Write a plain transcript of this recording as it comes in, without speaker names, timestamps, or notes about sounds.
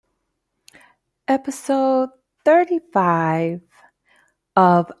Episode 35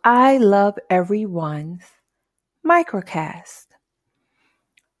 of I Love Everyone's Microcast.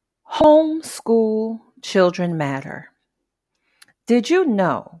 Homeschool Children Matter. Did you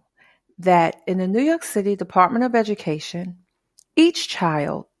know that in the New York City Department of Education, each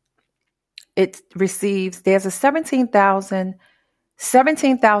child there's a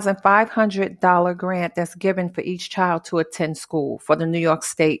 $17,500 grant that's given for each child to attend school for the New York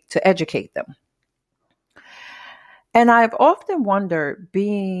State to educate them. And I've often wondered,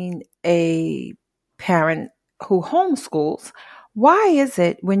 being a parent who homeschools, why is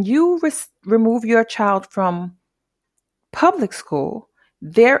it when you remove your child from public school,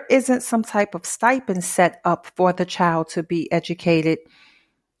 there isn't some type of stipend set up for the child to be educated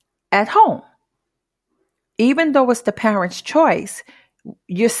at home? Even though it's the parent's choice,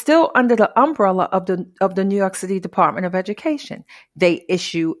 you're still under the umbrella of the New York City Department of Education. They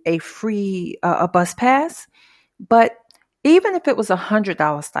issue a free a bus pass, but even if it was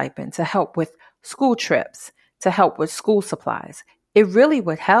 $100 stipend to help with school trips, to help with school supplies, it really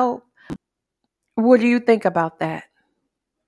would help. What do you think about that?